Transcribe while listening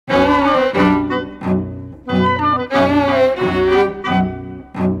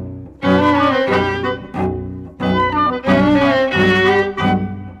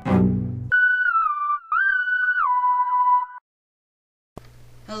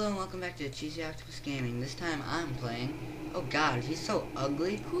Hello and welcome back to Cheesy Octopus Gaming. This time I'm playing. Oh God, he's so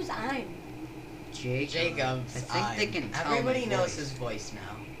ugly. Who's I'm? Jacob's. I think they can tell Everybody my knows voice. his voice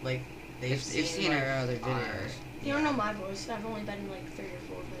now. Like they've They've seen like, our other videos. You don't know my voice. I've only been in like 3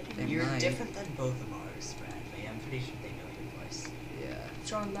 or 4 They videos. You're might. different than both of ours, Bradley. I'm pretty sure they know your voice. Yeah.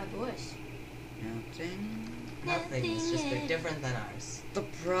 What's wrong with my voice? Nothing. Nothing. It's just they're Nothing. different than ours.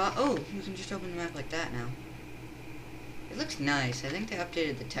 Oh, you can just open the map like that now. It looks nice. I think they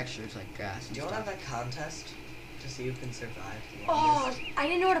updated the textures like grass and Do you want to stuff. have a contest to see who can survive the Oh, longest? I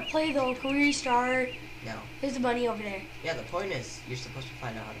didn't know how to play though. Can we restart? No. There's a bunny over there. Yeah, the point is you're supposed to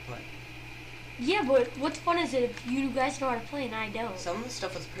find out how to play. Yeah, but what's fun is it if you guys know how to play and I don't? Some of the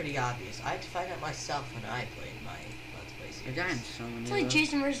stuff was pretty obvious. I had to find out myself when I played my Let's Play series. You're getting so many It's of like those.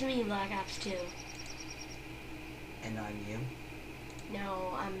 Jason vs. me in Black Ops 2. And I'm you.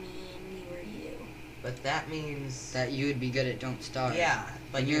 No, I mean you were you. But that means That you would be good at Don't Starve. yeah,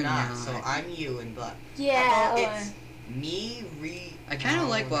 but And you're you're not. not. So I'm you and Black. Yeah. It's me I kinda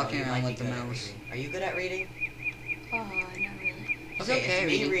like walking you around might with be the good at mouse. reading. Are you good at reading? not really. He's okay, okay at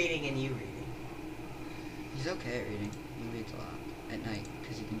it's me reading. reading and you reading. He's okay at reading. He reads a lot at night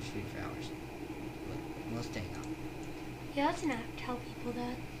because he can just read for hours. But most day now. Yeah, let's not tell people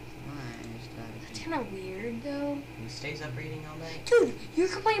that. Why is That's that? kind of weird though. Who stays up reading all night? Dude, you're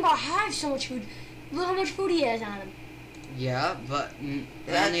complaining about having so much food. Look how much food he has on him. Yeah, but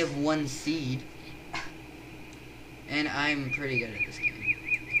I only have 1 seed. And I'm pretty good at this game.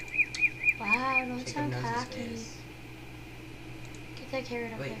 Wow, don't Jacob sound knows his cocky. ways. Get that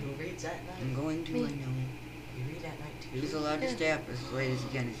carrot up Wait, there. who reads at I'm night? going to, Me. I know. You read at night too? He's allowed to Yeah. stay up as late as he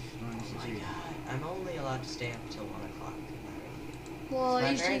can, as long as Oh he's my reading. god, I'm only allowed to stay up till 1 o'clock. Am I right? Well, I My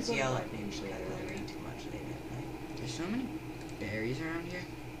usually parents go to yell bed at me usually because I earlier. read too much late at night. There's so many berries around here.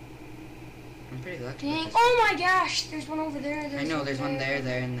 I'm pretty lucky. Dang! with Oh my gosh! There's one over there. this. I know, there's one there,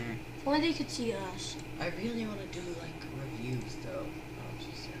 there, and there. If only they could see us. I really want to do like reviews though. Oh,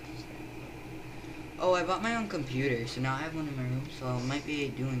 just Oh, I bought my own computer, so now I have one in my room, so I might be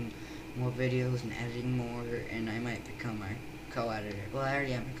doing more videos and editing more, and I might become our co-editor. Well, I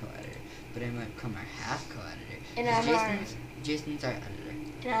already am a co-editor, but I might become our half co-editor. And 'Cause I'm our- Jason's our editor.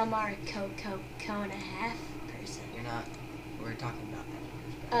 And I'm our co and a half person. You're not. We're talking about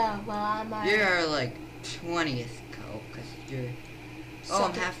editors. Oh, well, I'm our... You're our, like, 20th co, because you're... Oh,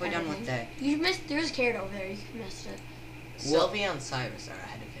 I'm second halfway done with editing. that. You missed... There's a carrot over there. You missed it. Sylvia and Cyrus are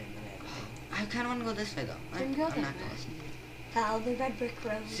ahead of him in editing. I kind of want to go this way, though. Then go I'm that not going way. to listen. Follow the red brick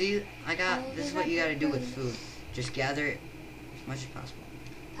road. See, I got... Follow This is the what you red got to do brick with road. food. Just gather it as much as possible.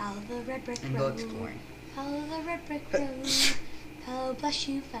 Follow the red brick And road. go exploring. Follow the red brick road. Follow, bless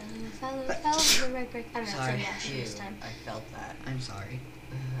you. Follow the red brick. I'm not Sorry. saying that shit Ew, this time. I felt that. I'm sorry.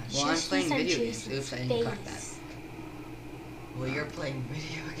 Uh, Well, I'm Just playing on video games. Jason's Oops, I didn't crack that. face. well, you're playing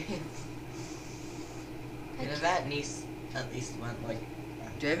video games. I And that niece at least went like.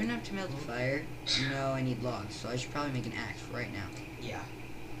 Do I have enough to build a fire? No, I need logs, so I should probably make an axe right now. Yeah.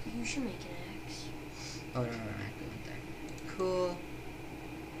 You should make an axe. Oh, no, I actually went there. Cool.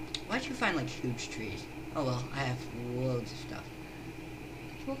 Why'd you find, like, huge trees? Oh, well, I have loads of stuff.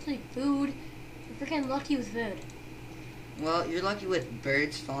 It's mostly food. You're freaking lucky with food. Well, you're lucky with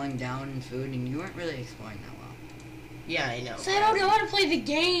birds falling down and food, and you weren't really exploring that well. Yeah, I know. So I don't know how to play the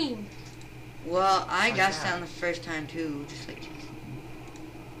game. Well, I Why got not? down the first time, too, just like Jason.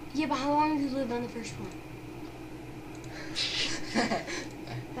 Yeah, but how long have you lived on the first one?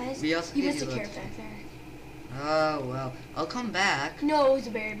 Guys, We also you gave missed a you carrot loads. back there. Oh, well, I'll come back. No, it was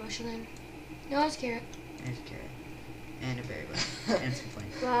a berry bush then. No, it's carrot. There's a carrot. And a berry bush. And some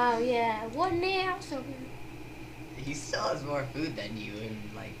plants. Wow, yeah. What now? So He still has more food than you, and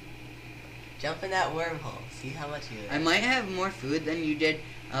like, jump in that wormhole. See how much you. I might have more food than you did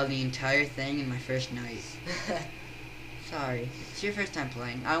the entire thing in my first night. Sorry. It's your first time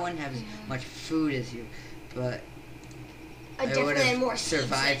playing. I wouldn't have as Yeah. much food as you, but I I would definitely had have more seeds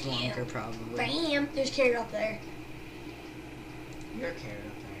survived than you. longer, probably. Bam! There's carrot up there. You're a carrot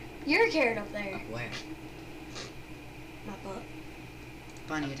up there. You're a carrot up there. Up where? My butt.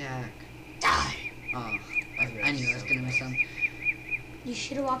 Bunny attack. Die! Oh, really I knew I was so gonna miss close. some. You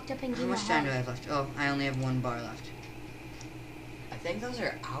should have walked up and How given much a time do I hug. have left? Oh, I only have 1 bar left. I think those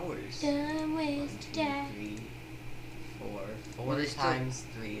are hours. Done 1, with 2, that. 3, 4. Well, 4 they still- times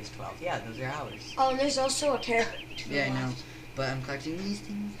 3 is 12. Yeah, those are hours. Oh, and there's also a carrot. to the Yeah, I know. left. But I'm collecting these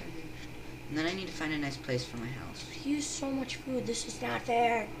things. And then I need to find a nice place for my house. You use so much food. This is not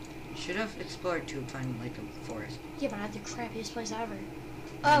fair. Should have explored to find, like, a forest. Yeah, but I have the crappiest place ever.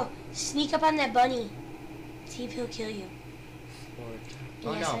 Oh, sneak up on that bunny. See if he'll kill you. 4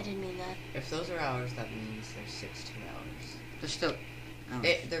 Oh yes, no. I didn't mean that. If those are hours, that means there's 16 hours. There's still... Oh.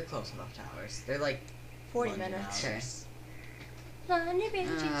 They're close enough to ours. They're like 40 London minutes. Okay. hours. London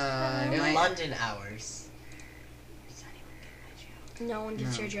Bridges. They're My- London hours. Does anyone get my joke? No one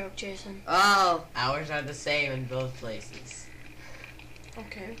gets No. your joke, Jason. Oh. Hours are the same in both places.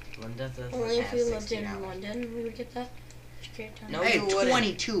 Okay. London doesn't Only if have we lived 16 in hours. London, we would get that. Great time. No, I you have wouldn't.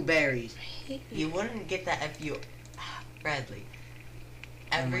 22 berries. You wouldn't get that if you... Bradley.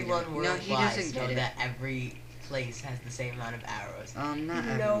 Oh my Everyone God. No, he worldwide doesn't know get it. that every place has the same amount of arrows. Not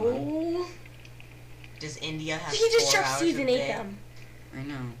everyone. No. Does India have He just 4 chopped hours seeds a and ate day? them. I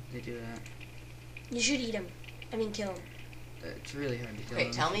know they do that. You should eat them. I mean, kill them. It's really hard to kill Okay,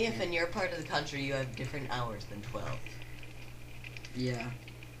 them tell you me if can't. in your part of the country you have different hours than 12. Yeah.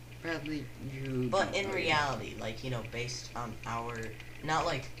 Bradley, you. But don't in know. reality, like, you know, based on our... Not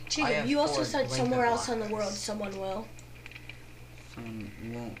like... I Jacob, have you also 4 said length somewhere of else in the lines. world someone will. Someone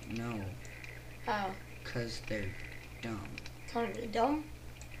won't know Oh, because they're dumb. kind of dumb.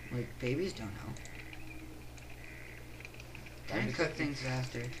 Like babies don't know. Can I cook things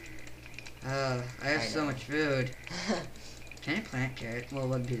faster? I have I so know. much food. Can I plant carrots? Well,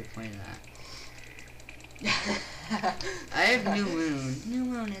 what would be the point of that? I have new moon. New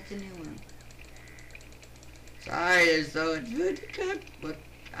moon, it's a new moon. Sorry, there's so much food to cook. But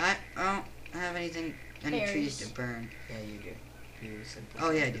I don't have anything, any trees Berries. to burn. Yeah, you do. You simply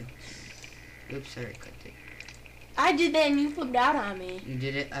Oh yeah, I do. Oops, sorry, clicked it. I did that and you flipped out on me. You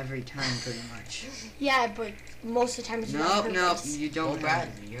did it every time, pretty much. Yeah, but most of the time it's not Nope, nope, purpose. you don't. Well, have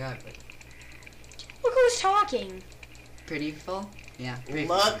Bradley, you're ugly. Look who's talking. Pretty full? Yeah. Pretty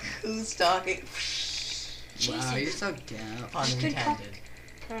Look who's talking. full. Wow, Jesus. you're so dumb. Pun Just could talk- intended.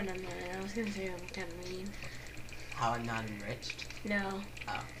 Oh, no, no, I was gonna say I'm kind of mean. How I'm not enriched? No.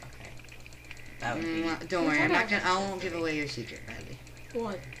 Oh, okay. That would be... Don't worry, I'm not gonna. I That's won't give away your secret, Bradley.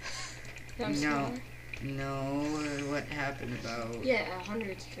 What? I'm No. small? No, what happened about? Yeah,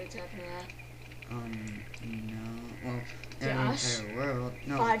 hundreds of kids after that. No. Well, in Josh? the entire world.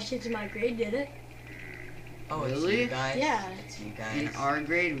 No. 5 kids in my grade did it. Oh, it's Really? you guys? Yeah. It's you guys. In our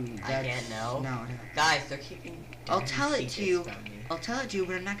grade, I that's can't know. not what happened. Guys, they're keeping... I'll dirty tell it to secrets you. from me. I'll tell it to you,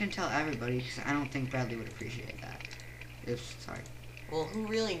 but I'm not gonna tell everybody because I don't think Bradley would appreciate that. Sorry. Well, who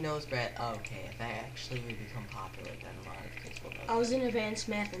really knows Brad? Oh, okay, if I actually would become popular, then a lot of kids will know. I was in advanced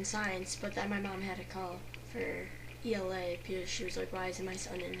math and science, but then my mom had to call for ELA because she was like, why isn't my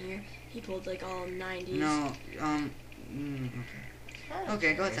son in here? He pulled like all 90s. No. Okay. Kinda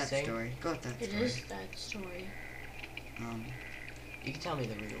Okay, go with that embarrassing. story. Go with that It story. is that story. You can tell me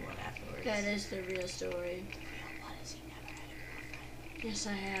the real one afterwards. That is the real story. What is he never had a girlfriend? Yes,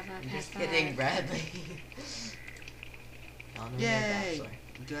 I have. I've I'm had just 5. kidding, Bradley. Y'all know you're a Yay! bachelor.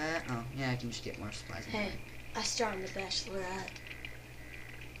 Do I? Oh, yeah, I can just get more supplies. Hey, I star on The Bachelorette.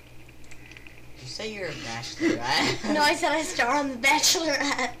 Did you say you're a bachelorette? No, I said I star on The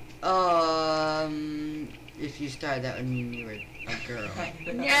Bachelorette. If you started, that would mean you were a girl.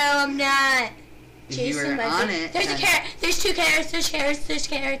 No, I'm not. If you were my on favorite- it, There's a then- carrot. There's 2 carrots. There's carrots. There's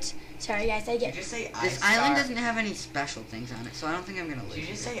carrots. Sorry, guys. I Did you get. just say I This star? island doesn't have any special things on it, so I don't think I'm gonna live. Did you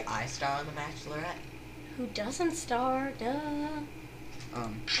just here. say I star on The Bachelorette? Who doesn't star? Duh. I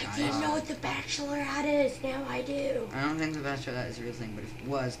I didn't know what The Bachelorette is. Now I do. I don't think the Bachelorette is a real thing, but if it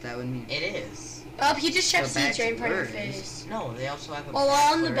was, that would mean. It is. Oh, he just shoved The seeds right in front of your Bachelor is- face. No, they also have a Well,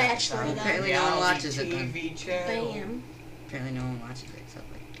 on The Bachelorette Bachelor, style then. Apparently no one reality watches it, then. TV channel. Bam. Apparently, no one watches it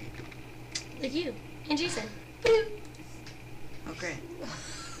except like gay people. Like you and Jason. Boop. Okay.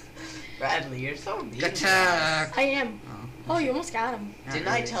 Bradley, you're so mean. Attack! I am. Oh. Oh, you almost got him. Not Didn't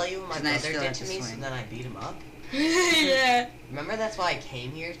I really. tell you what my 'Cause then I brother still did have to to me, so swing. then I beat him up? Yeah. Remember that's why I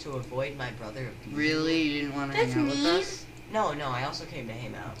came here, to avoid my brother abusing Really? me? You didn't want to That's hang out with mean. us? No, I also came to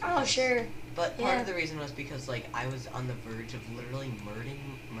hang out. Oh, sure. But part Yeah. of the reason was because, like, I was on the verge of literally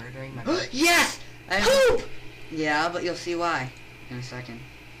murdering my brother. Yes! Poop! Yeah, but you'll see why in a second.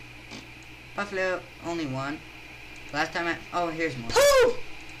 Buffalo, only one. Last time oh, here's more. Poop!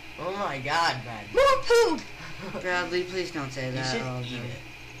 Oh my god, Bradley. More poop! Bradley, please don't say You that. should Oh, eat no.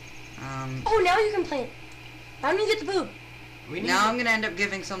 it. Oh, now you can plant. How do you get the poop? We need Now I'm gonna end up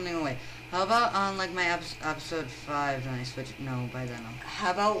giving something away. How about on like my episode 5 when I switch? No, by then I'll.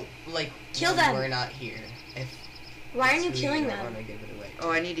 How about, like, Kill when them. we're not here? If Why it's aren't you who killing don't them? wanna give it away to.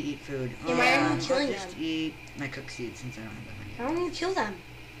 Oh, I need to eat food. Yeah, why aren't you I'll killing just them? eat my cooked seeds since I don't have that many. How don't you kill them?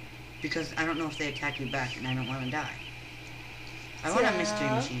 Because I don't know if they attack you back, and I don't want to die. I want a mystery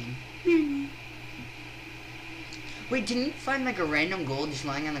So- machine. Wait, didn't you find like a random gold just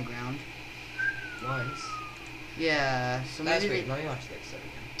lying on the ground? Once. Yeah, so That's maybe weird. they, Let me watch the episode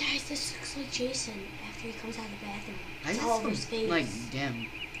again. Guys, this looks like Jason after he comes out of the bathroom. I It's just all over his feel, face. like dim.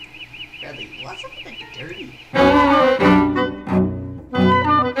 Bradley, what's up with the dirty?